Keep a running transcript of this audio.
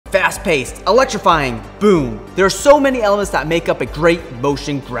Fast-paced, electrifying, boom. There are so many elements that make up a great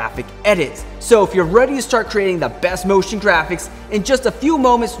motion graphic edit. So if you're ready to start creating the best motion graphics, in just a few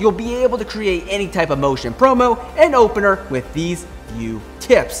moments you'll be able to create any type of motion promo and opener with these few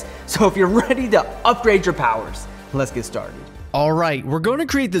tips. So if you're ready to upgrade your powers, let's get started. Alright, we're going to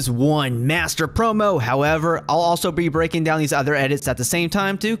create this one master promo. However, I'll also be breaking down these other edits at the same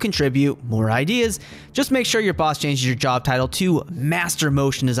time to contribute more ideas. Just make sure your boss changes your job title to Master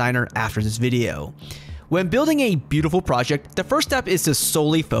Motion Designer after this video. When building a beautiful project, the first step is to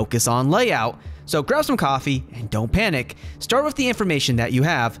solely focus on layout. So grab some coffee and don't panic. Start with the information that you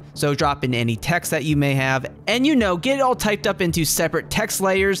have. So drop in any text that you may have and get it all typed up into separate text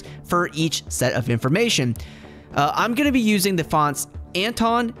layers for each set of information. I'm going to be using the fonts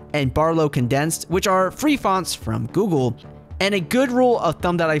Anton and Barlow Condensed, which are free fonts from Google. And a good rule of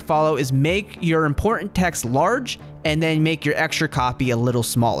thumb that I follow is make your important text large and then make your extra copy a little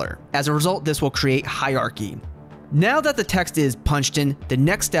smaller. As a result, this will create hierarchy. Now that the text is punched in, the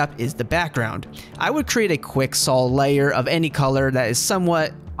next step is the background. I would create a quick solid layer of any color that is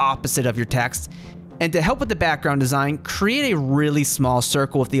somewhat opposite of your text. And to help with the background design, create a really small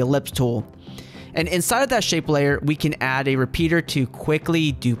circle with the ellipse tool. And inside of that shape layer, we can add a repeater to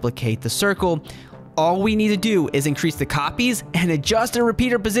quickly duplicate the circle. All we need to do is increase the copies and adjust the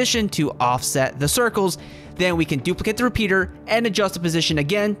repeater position to offset the circles. Then we can duplicate the repeater and adjust the position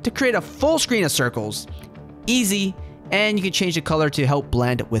again to create a full screen of circles. Easy, and you can change the color to help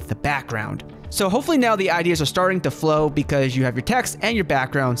blend with the background. So hopefully now the ideas are starting to flow because you have your text and your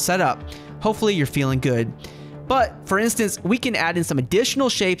background set up. Hopefully you're feeling good. But for instance, we can add in some additional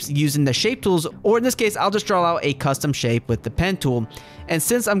shapes using the shape tools, or in this case, I'll just draw out a custom shape with the pen tool. And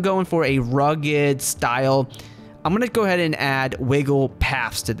since I'm going for a rugged style, I'm going to go ahead and add wiggle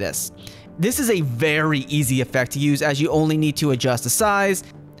paths to this. This is a very easy effect to use as you only need to adjust the size.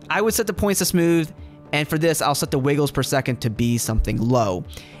 I would set the points to smooth, and for this, I'll set the wiggles per second to be something low.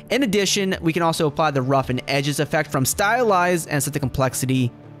 In addition, we can also apply the rough and edges effect from stylize and set the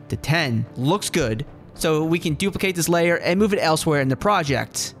complexity to 10. Looks good. So we can duplicate this layer and move it elsewhere in the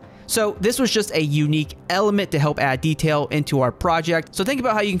project. So this was just a unique element to help add detail into our project. So think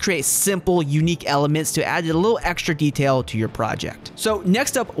about how you can create simple, unique elements to add a little extra detail to your project. So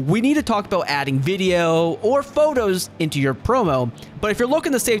next up, we need to talk about adding video or photos into your promo. But if you're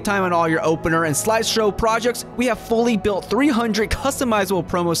looking to save time on all your opener and slideshow projects, we have fully built 300 customizable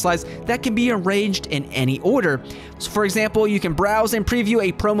promo slides that can be arranged in any order. So for example, you can browse and preview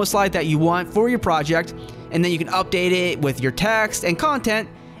a promo slide that you want for your project, and then you can update it with your text and content,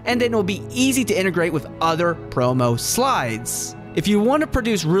 and then it will be easy to integrate with other promo slides. If you want to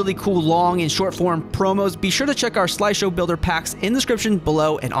produce really cool long and short form promos, be sure to check our slideshow builder packs in the description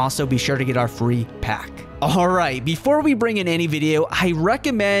below, and also be sure to get our free pack. Alright, before we bring in any video, I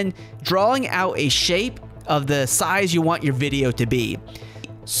recommend drawing out a shape of the size you want your video to be.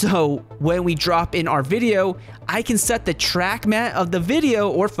 So when we drop in our video, I can set the track mat of the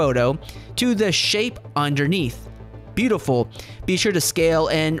video or photo to the shape underneath. Beautiful. Be sure to scale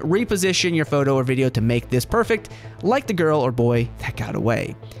and reposition your photo or video to make this perfect, like the girl or boy that got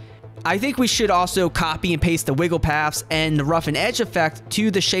away. I think we should also copy and paste the wiggle paths and the rough and edge effect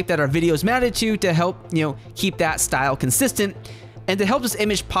to the shape that our video is mounted to help, keep that style consistent. And to help this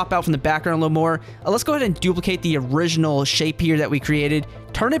image pop out from the background a little more, let's go ahead and duplicate the original shape here that we created,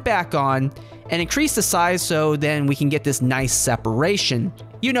 turn it back on, and increase the size so then we can get this nice separation.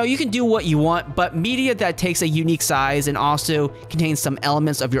 You can do what you want, but media that takes a unique size and also contains some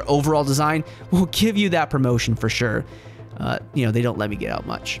elements of your overall design will give you that promotion for sure. They don't let me get out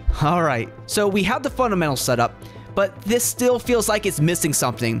much. All right, so we have the fundamentals set up, but this still feels like it's missing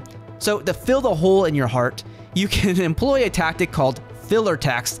something. So to fill the hole in your heart, you can employ a tactic called filler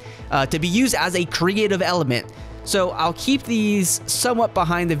text to be used as a creative element. So I'll keep these somewhat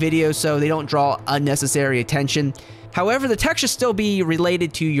behind the video so they don't draw unnecessary attention. However, the text should still be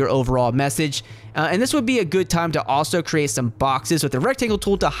related to your overall message, and this would be a good time to also create some boxes with the rectangle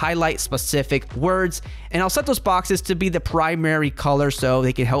tool to highlight specific words, and I'll set those boxes to be the primary color so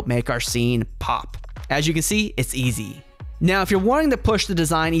they can help make our scene pop. As you can see, it's easy. Now, if you're wanting to push the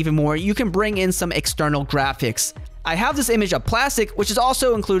design even more, you can bring in some external graphics. I have this image of plastic, which is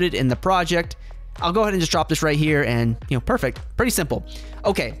also included in the project. I'll go ahead and just drop this right here and, perfect. Pretty simple.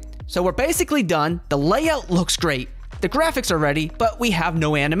 Okay, so we're basically done. The layout looks great. The graphics are ready, but we have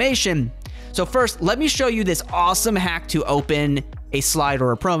no animation. So first, let me show you this awesome hack to open a slide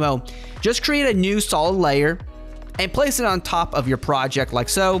or a promo. Just create a new solid layer and place it on top of your project like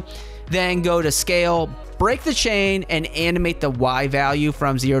so. Then go to scale, break the chain, and animate the Y value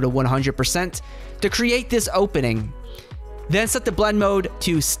from 0 to 100% to create this opening. Then set the blend mode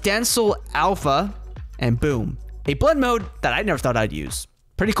to stencil alpha, and boom. A blend mode that I never thought I'd use.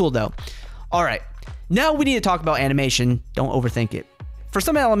 Pretty cool though. All right, now we need to talk about animation. Don't overthink it. For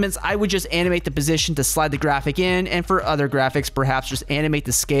some elements, I would just animate the position to slide the graphic in, and for other graphics, perhaps just animate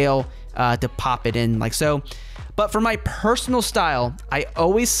the scale to pop it in like so. But for my personal style, I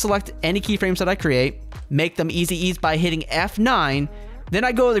always select any keyframes that I create, make them easy ease by hitting F9, then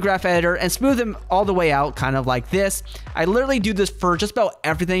I go to the graph editor and smooth them all the way out, kind of like this. I literally do this for just about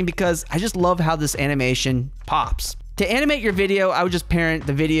everything because I just love how this animation pops. To animate your video, I would just parent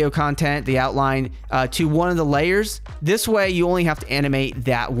the video content, the outline, to one of the layers. This way, you only have to animate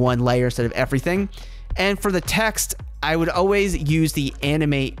that one layer instead of everything. And for the text, I would always use the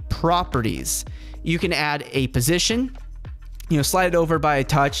animate properties. You can add a position, slide it over by a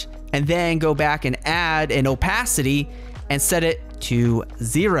touch, and then go back and add an opacity and set it to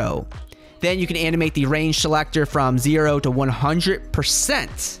 0. Then you can animate the range selector from 0 to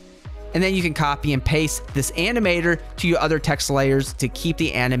 100%. And then you can copy and paste this animator to your other text layers to keep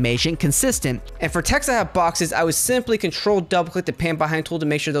the animation consistent. And for text that have boxes, I would simply double click the pan behind tool to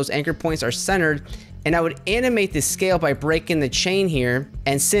make sure those anchor points are centered. And I would animate the scale by breaking the chain here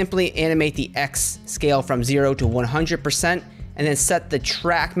and simply animate the X scale from 0 to 100%. And then set the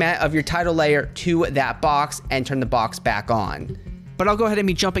track mat of your title layer to that box and turn the box back on. But I'll go ahead and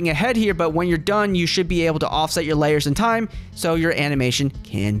be jumping ahead here, but when you're done, you should be able to offset your layers in time so your animation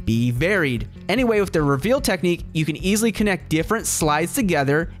can be varied. Anyway, with the reveal technique, you can easily connect different slides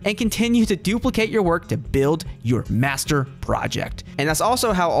together and continue to duplicate your work to build your master project. And that's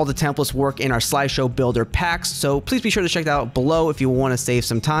also how all the templates work in our slideshow builder packs, so please be sure to check that out below if you want to save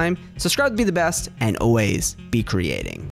some time. Subscribe to be the best, and always be creating.